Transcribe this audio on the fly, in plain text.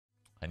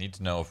I need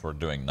to know if we're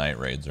doing night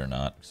raids or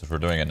not. Because if we're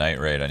doing a night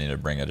raid, I need to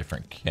bring a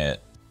different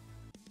kit.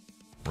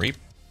 Reap.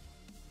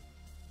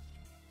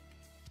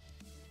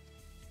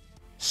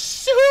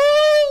 So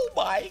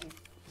my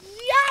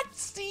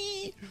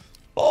Yahtzee!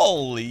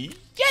 Holy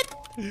shit!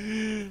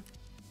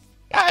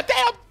 God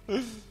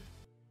damn!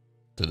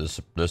 Dude,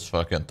 this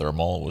fucking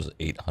thermal was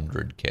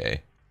 800k.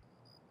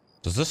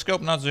 Does this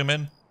scope not zoom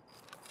in?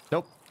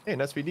 Nope. Hey, an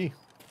SVD.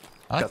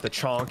 Got the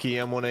chonky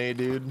M1A,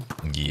 dude.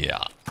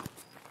 Yeah.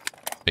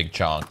 Big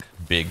chunk.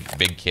 Big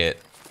kit.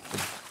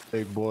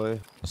 Big boy.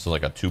 This is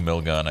like a 2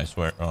 mil gun, I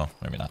swear. Oh,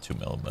 maybe not 2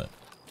 mil, but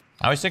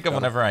I always think of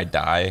whenever I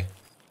die,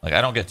 like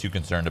I don't get too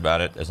concerned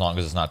about it as long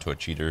as it's not to a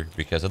cheater,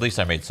 because at least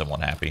I made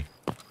someone happy.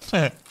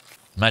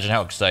 Imagine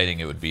how exciting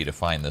it would be to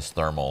find this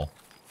thermal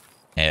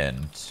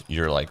and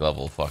you're like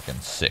level fucking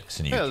 6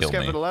 and you kill me. Yeah,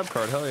 let's get the lab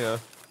card. Hell yeah.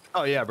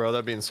 Oh yeah, bro.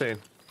 That'd be insane.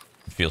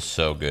 It feels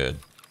so good.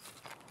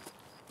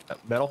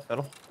 Metal.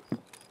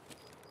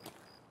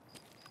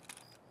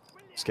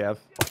 Scav.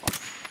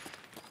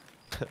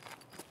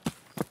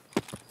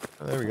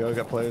 There we go.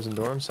 Got players in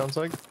dorms, sounds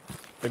like.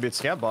 Maybe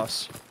it's Scav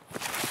boss.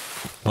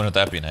 Wouldn't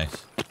that be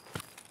nice?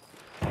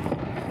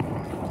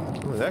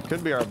 Ooh, that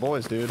could be our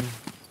boys, dude.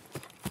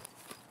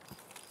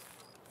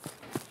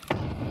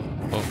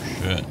 Oh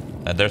shit.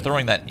 And they're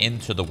throwing that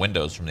into the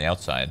windows from the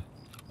outside.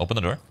 Open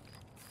the door.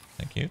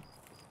 Thank you.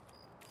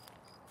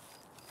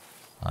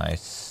 I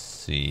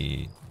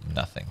see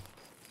nothing.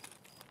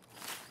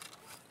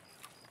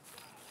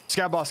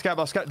 Scav boss.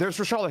 There's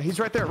Rashala. He's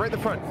right there, right in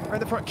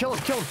the front. Kill him.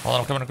 Hold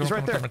on, I'm coming. He's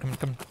right there.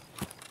 Coming.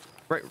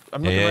 Right,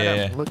 I'm looking right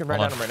now. I'm looking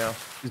right at him right now.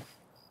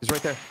 He's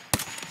right there.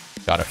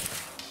 Got it.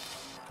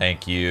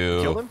 Thank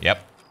you. Killed him?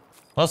 Yep.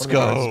 Let's go.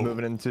 One of the go. guards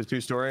moving into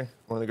 2-story.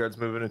 One of the guards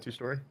moving into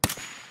 2-story.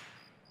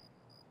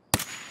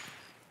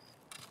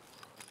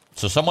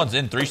 So someone's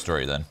in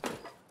 3-story then.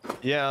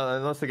 Yeah,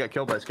 unless they got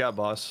killed by Scout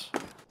boss.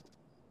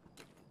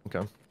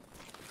 Okay.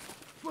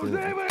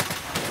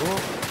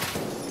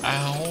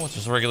 Ow, it's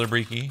just a regular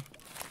breaky.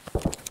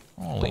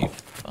 Holy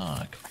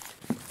fuck.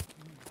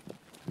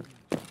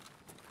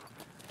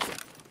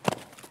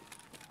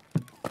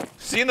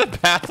 See in the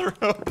bathroom?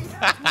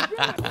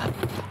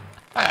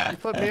 He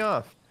flipped me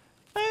off.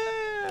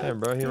 Yeah,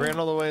 bro, he ran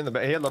all the way in the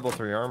back. He had level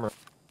 3 armor.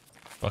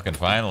 Fucking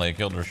finally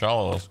killed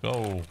Rashala. Let's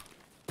go.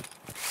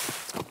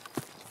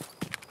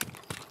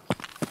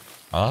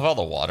 I love how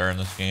the water in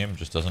this game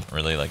just doesn't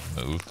really like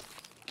move.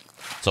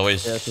 It's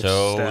always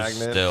so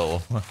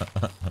still.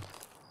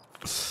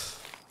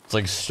 It's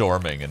like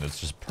storming and it's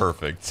just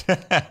perfect.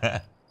 Got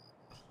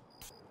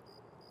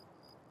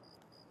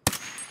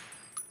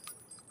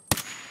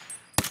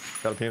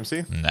a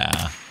PMC?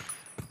 Nah.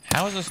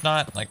 How is this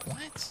not like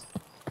what?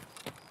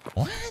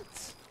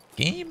 What?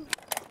 Game?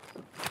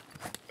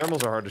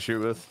 Thermals are hard to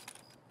shoot with.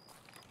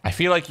 I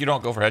feel like you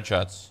don't go for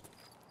headshots.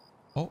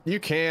 Oh. You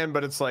can,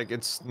 but it's like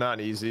it's not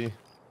easy.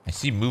 I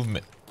see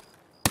movement.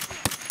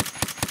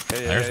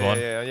 Hey, There's one.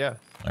 Yeah.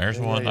 There's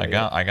one. I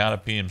got a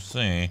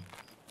PMC.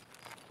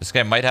 This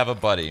guy might have a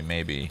buddy,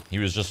 maybe. He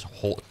was just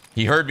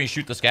he heard me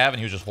shoot the scav and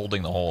he was just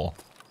holding the hole.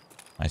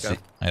 I see.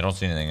 I don't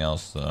see anything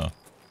else though.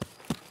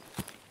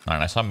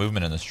 Alright, I saw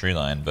movement in this tree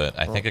line, but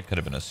I think it could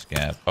have been a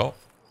scav. Oh.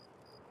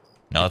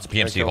 No, it's a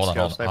PMC. Hold on.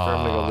 I'm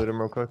gonna go loot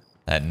him real quick.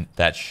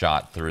 That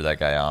shot threw that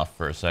guy off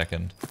for a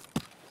second.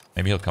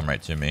 Maybe he'll come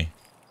right to me.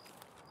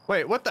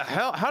 Wait, what the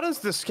hell? How does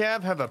the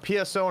scav have a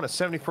PSO and a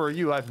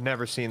 74U? I've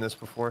never seen this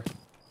before.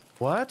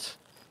 What?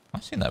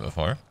 I've seen that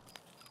before.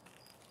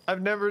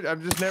 I've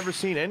just never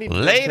seen any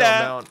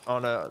mount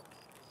on a.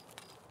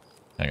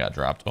 I got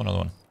dropped. Oh, another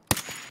one.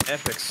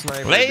 Epic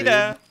sniper.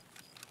 Later.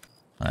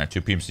 All right,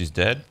 2 PMCs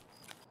dead.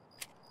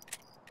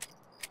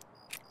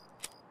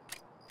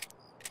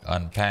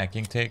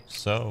 Unpacking takes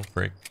so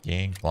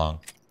freaking long.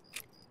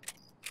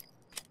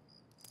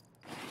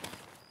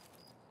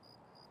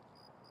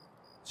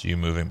 So you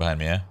moving behind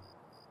me, yeah?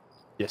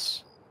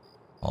 Yes.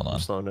 Hold on. I'm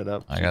slowing it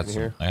up. I got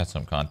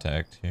some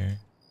contact here.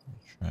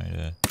 Try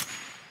to.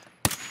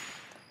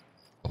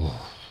 Ooh,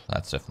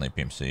 that's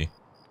definitely PMC.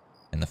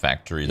 In the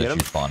factory that you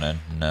spawn in.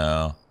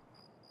 No.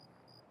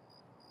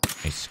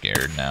 He's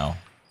scared now.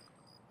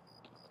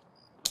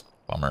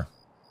 Bummer.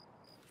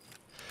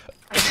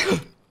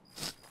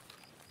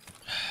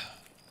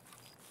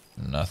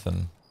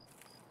 Nothing.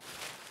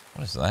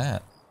 What is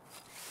that?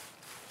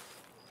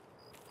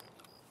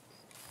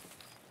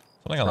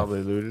 Something on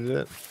Probably looted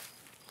it.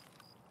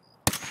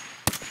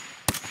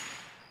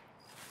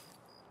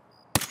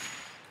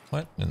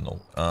 What in the?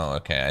 Oh,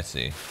 okay, I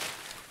see.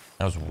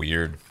 That was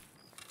weird.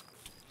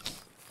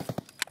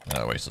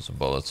 I wasted some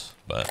bullets,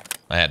 but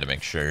I had to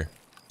make sure.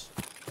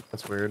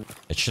 That's weird.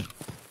 It should.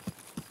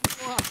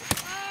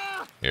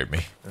 Scared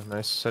me. Oh,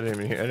 nice. I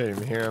didn't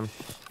even hear him.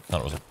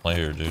 Thought it was a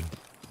player, dude.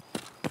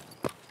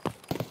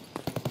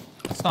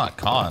 That's not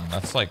con.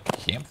 That's like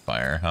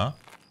campfire, huh?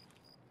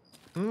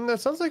 That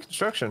sounds like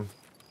construction.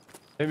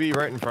 Maybe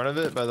right in front of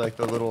it by like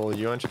the little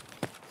UN.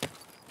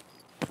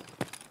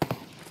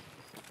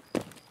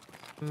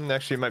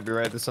 Actually, you might be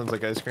right. This sounds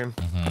like ice cream.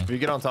 If you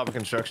get on top of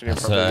construction, you're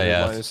probably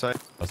line of sight.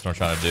 That's what I'm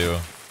trying to do.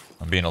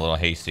 I'm being a little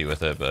hasty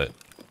with it, but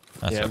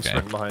that's I'm okay.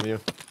 sprinting behind you.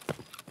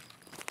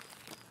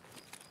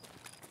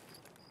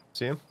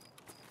 See him?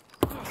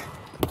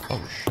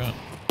 Oh shit.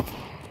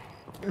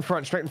 In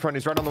front, straight in front.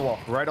 He's right on the wall.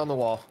 Right on the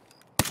wall.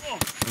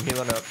 I'm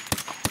healing up.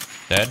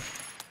 Dead.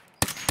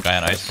 Guy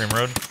on Ice Cream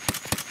Road.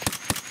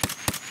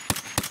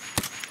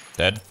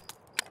 Dead.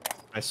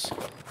 Nice.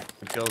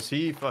 Good kills.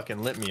 He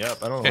fucking lit me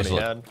up. I don't know what he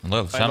had.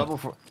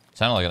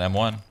 Sounded like an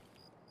M1.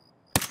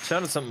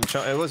 Sounded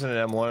something. It wasn't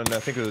an M1. I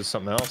think it was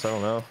something else. I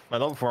don't know. My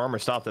level 4 armor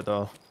stopped it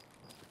though.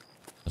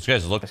 Those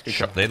guys look.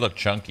 They look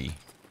chunky.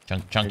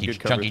 Chunky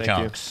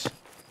chunks.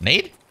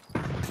 Nade?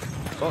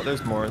 Oh,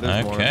 there's more.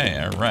 There's more. Okay,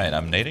 all right.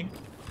 I'm nading.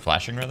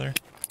 Flashing rather.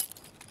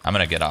 I'm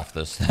gonna get off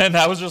this. And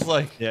I was just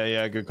like.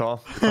 Yeah. Good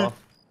call. Good call.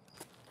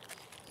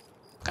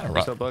 Kind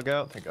of bug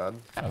out. Thank God.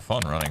 Kind of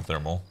fun running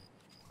thermal.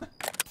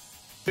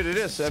 Dude, it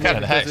is. I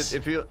mean, because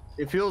it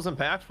feels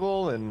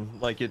impactful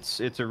and like it's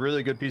a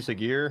really good piece of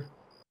gear.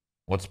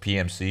 What's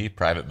PMC?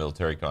 Private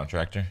military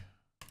contractor.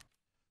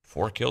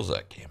 4 kills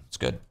that game. It's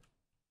good.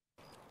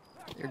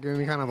 You're giving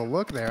me kind of a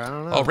look there. I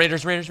don't know. Oh,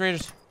 Raiders.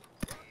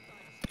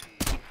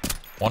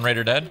 One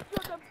Raider dead.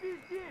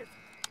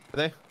 Are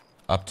they?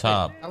 Up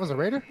top. That was a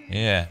Raider?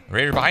 Yeah.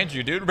 Raider behind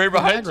you, dude. Raider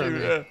behind you.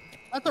 Yeah.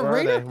 That's a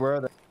Raider? Where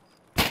are they?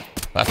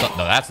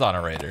 That's not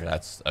a Raider.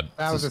 That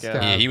was a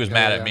scout. Yeah, he was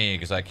mad at me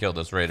because I killed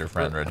this Raider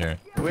friend right here.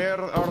 Where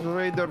are the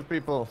Raider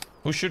people?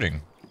 Who's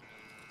shooting?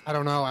 I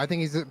don't know. I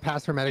think he's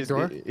past Hermetic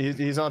door.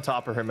 He's on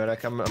top of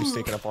Hermetic. I'm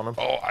sneaking up on him.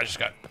 Oh, I just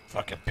got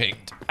fucking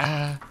pinged.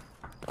 Ah.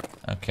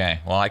 Okay.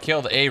 Well, I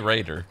killed a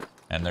Raider,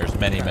 and there's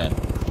many men.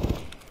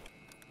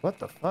 What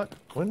the fuck?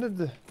 When did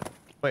the...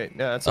 Wait,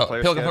 yeah, that's a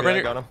player. Pilgrim, Yeah,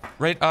 I got him.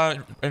 Right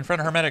in front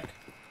of Hermetic.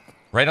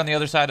 Right on the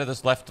other side of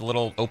this left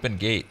little open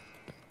gate.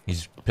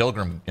 He's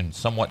Pilgrim and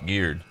somewhat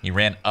geared. He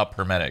ran up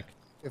Hermetic.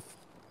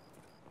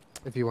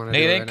 If you want to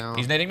do it right now.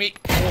 He's nading me.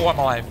 Oh, I'm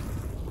alive.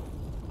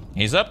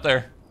 He's up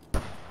there.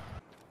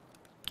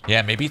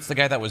 Yeah, maybe it's the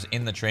guy that was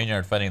in the train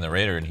yard fighting the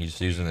Raider, and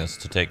he's using this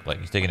to take, like,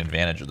 he's taking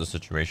advantage of the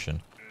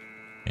situation.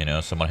 You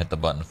know, someone hit the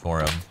button for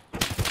him.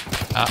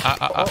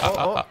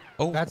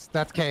 Oh.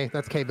 That's K.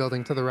 That's K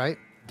building to the right.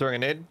 Throwing a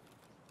nade.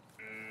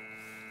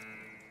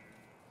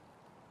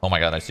 Oh my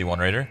God, I see one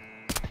Raider.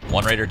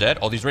 One Raider dead.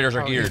 Oh, these Raiders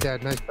are geared. He's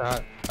dead. Nice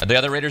shot. Are the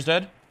other Raiders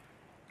dead?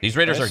 These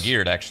Raiders are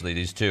geared, actually.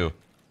 These two.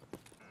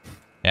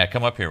 Yeah,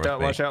 come up here with me.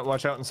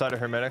 Watch out inside of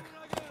Hermetic.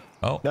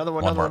 Oh, another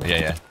one. More.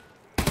 Yeah.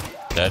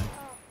 Dead.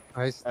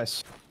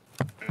 Nice.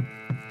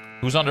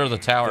 Who's under the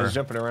tower? He's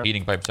jumping around.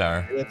 Heating pipe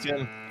tower. That's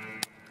him.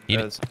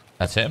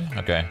 That's him?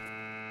 Okay.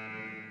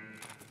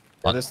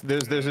 Yeah,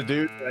 there's a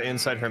dude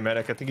inside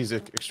Hermetic. I think he's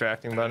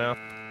extracting by now.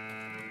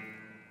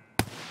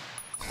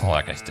 Oh,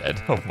 that guy's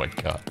dead. Oh my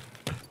God.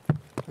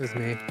 It's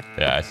me.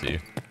 Yeah, I see you.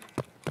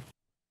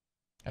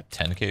 Got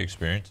 10k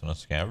experience on a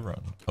scav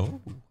run. Oh.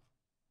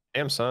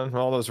 Damn, son.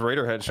 All those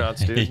Raider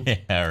headshots, dude.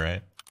 Yeah,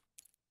 right.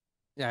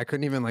 Yeah, I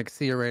couldn't even like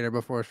see a Raider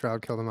before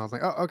Shroud killed him. I was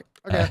like, oh,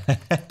 okay.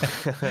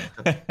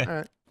 All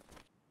right.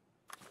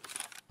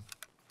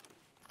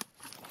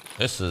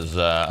 This is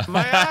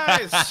my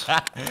eyes.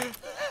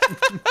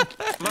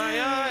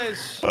 My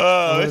eyes.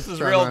 Oh, this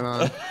is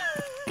real.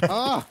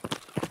 Oh.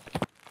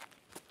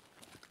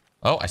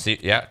 Oh, I see.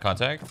 Yeah,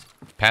 contact.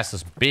 Past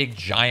this big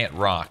giant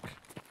rock.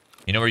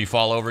 You know where you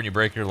fall over and you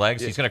break your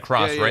legs? He's gonna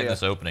cross right in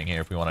this opening here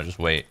if we want to just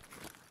wait.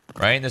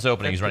 Right in this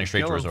opening, he's running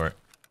straight to resort.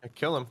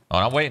 Kill him. Oh,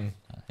 I'm waiting.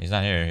 He's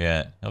not here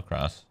yet. He'll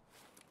cross.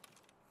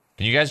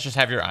 Can you guys just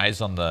have your eyes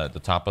on the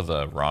top of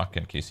the rock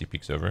in case he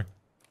peeks over?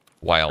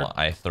 While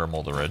I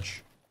thermal the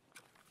ridge.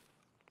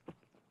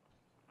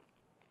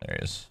 There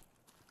he is.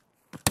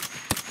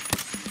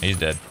 He's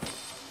dead.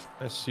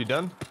 Is he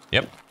done?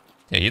 Yep.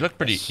 Yeah, he looked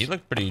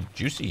pretty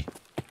juicy.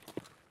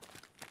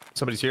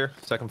 Somebody's here,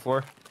 second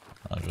floor.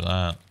 Roger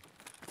that.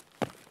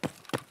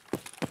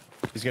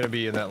 He's gonna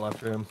be in that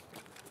left room.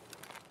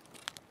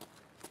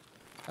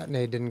 That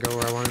nade didn't go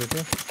where I wanted it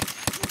to.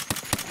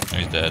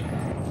 He's dead.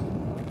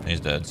 He's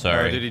dead.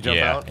 Sorry. Did he jump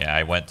out? Yeah,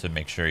 I went to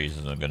make sure he's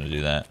gonna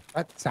do that.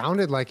 That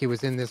sounded like he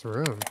was in this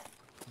room.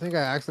 I think I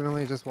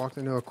accidentally just walked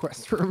into a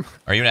quest room.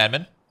 Are you an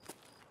admin?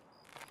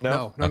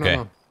 No. Okay.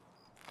 No.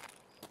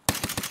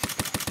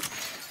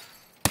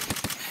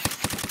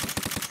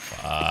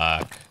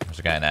 Fuck. There's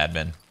a guy in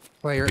admin.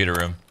 Player. Computer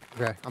room.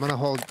 Okay, I'm gonna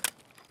hold.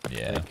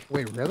 Yeah.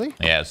 Wait, really?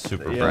 Yeah, it's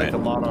super Yeah, bright. like the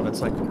lot on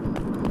it's like.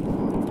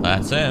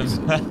 That's him.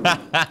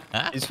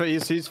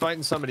 he's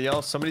fighting somebody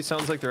else. Somebody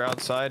sounds like they're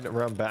outside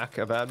around back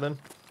of admin.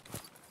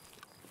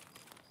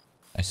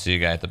 I see a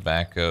guy at the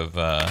back of.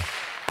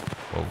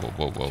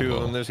 Whoa. Two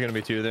of them. There's gonna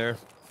be two there.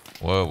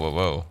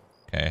 Whoa.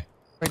 Okay.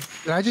 Wait,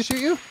 did I just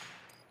shoot you?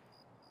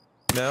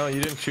 No,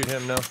 you didn't shoot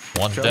him. No.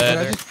 One's Shroud's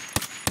dead.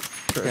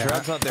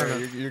 Shroud's not there.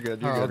 You're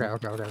good. You're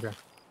good. Okay.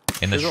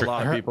 There's a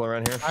lot of people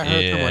around here. I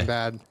heard someone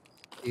bad.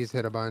 He's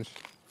hit a bunch.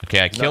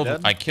 Okay, I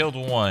killed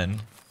one.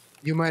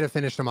 You might have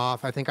finished him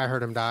off. I think I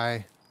heard him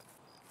die.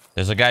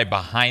 There's a guy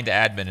behind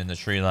admin in the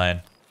tree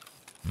line.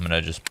 I'm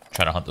gonna just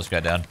try to hunt this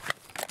guy down.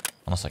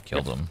 Unless I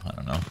killed him. I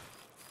don't know.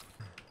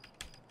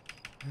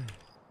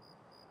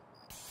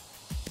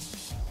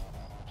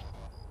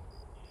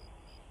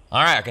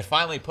 All right, I can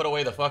finally put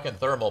away the fucking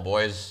thermal,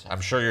 boys. I'm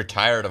sure you're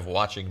tired of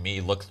watching me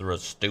look through a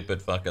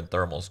stupid fucking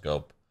thermal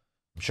scope.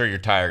 I'm sure you're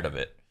tired of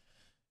it.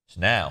 So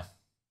now,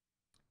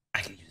 I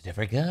can use a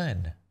different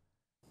gun.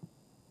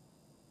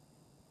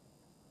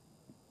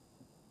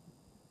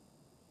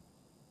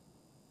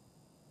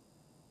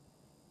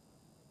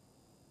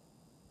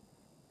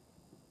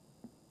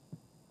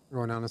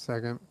 Going down a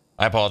second.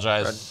 I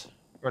apologize.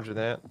 Roger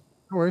that.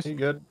 No worries. You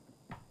good?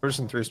 We're just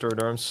in 3-story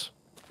dorms.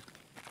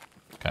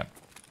 Okay.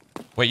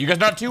 Wait, you guys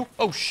not 2?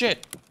 Oh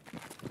shit.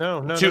 No,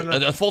 no, 2, no,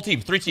 no. a full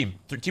team, 3 team,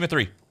 team of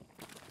 3.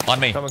 On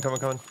me. Coming.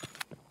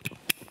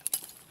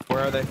 Where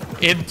are they?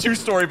 In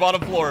 2-story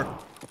bottom floor.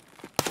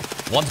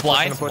 One's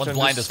blind. One's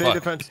blind as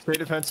fuck. Stay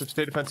defensive.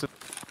 Stay defensive.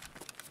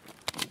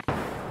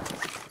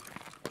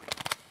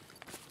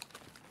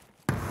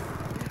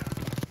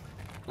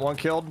 One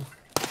killed.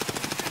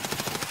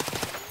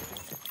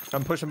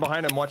 I'm pushing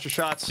behind him. Watch your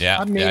shots. Yeah.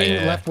 I'm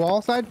meeting left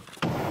wall side.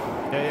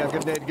 Yeah.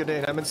 Good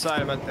nade. I'm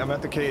inside. I'm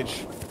at the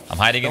cage. I'm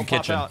hiding in Don't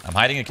pop kitchen. out. I'm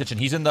hiding in kitchen.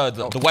 He's in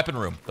the weapon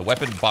room. The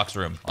weapon box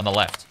room on the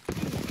left.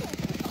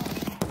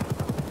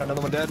 Got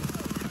another one dead.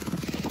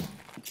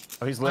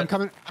 Oh, he's lit.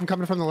 I'm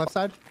coming from the left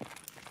side.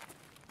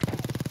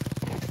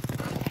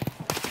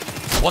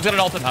 One's got an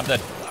ult. I'm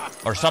dead.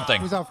 Or something.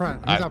 Who's out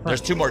front? Who's out front?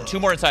 There's 2 more. 2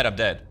 more inside. I'm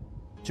dead.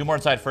 2 more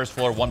inside first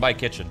floor. 1 by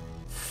kitchen.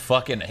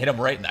 Fucking hit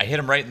him right. I hit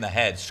him right in the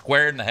head.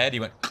 Squared in the head. He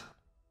went.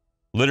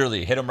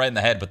 Literally hit him right in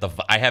the head. But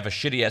I have a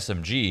shitty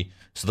SMG,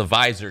 so the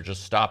visor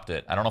just stopped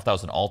it. I don't know if that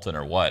was an Alton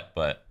or what,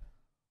 but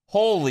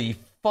holy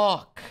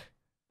fuck.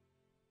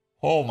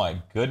 Oh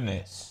my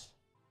goodness.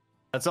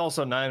 That's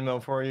also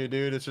 9mm for you,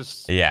 dude. It's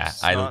just Yeah,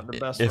 not the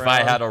best if round.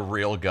 I had a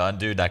real gun,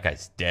 dude, that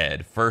guy's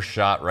dead. First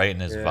shot right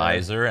in his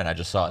visor, and I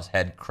just saw his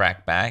head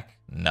crack back.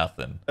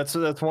 Nothing. That's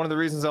one of the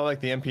reasons I like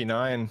the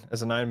MP9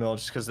 as a 9mm,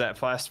 just because that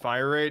fast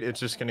fire rate, it's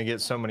just gonna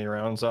get so many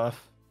rounds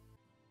off.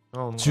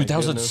 Oh my Dude, that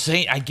was goodness.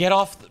 insane. I get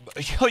off.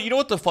 You know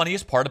what the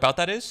funniest part about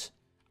that is?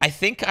 I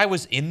think I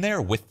was in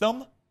there with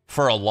them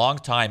for a long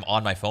time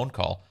on my phone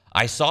call.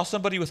 I saw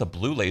somebody with a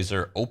blue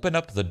laser open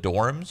up the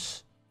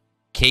dorm's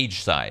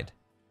cage side.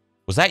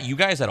 Was that you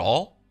guys at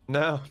all?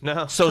 No.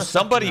 So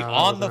somebody No,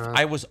 on the, no.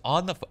 I was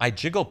on the, I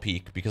jiggle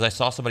peek because I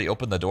saw somebody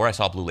open the door. I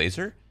saw a blue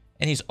laser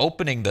and he's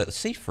opening the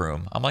safe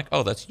room. I'm like,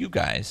 oh, that's you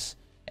guys.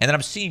 And then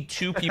I'm seeing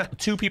 2 people,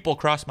 2 people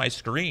across my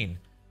screen.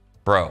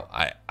 Bro,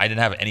 I didn't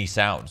have any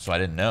sound, so I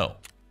didn't know.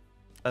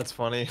 That's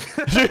funny.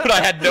 Dude,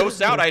 I had no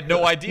sound. I had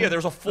no idea. There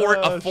was a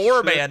 4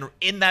 shit. man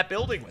in that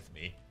building with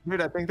me. Dude,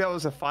 I think that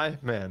was a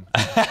 5-man.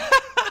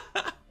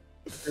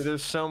 Dude,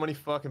 there's so many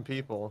fucking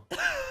people.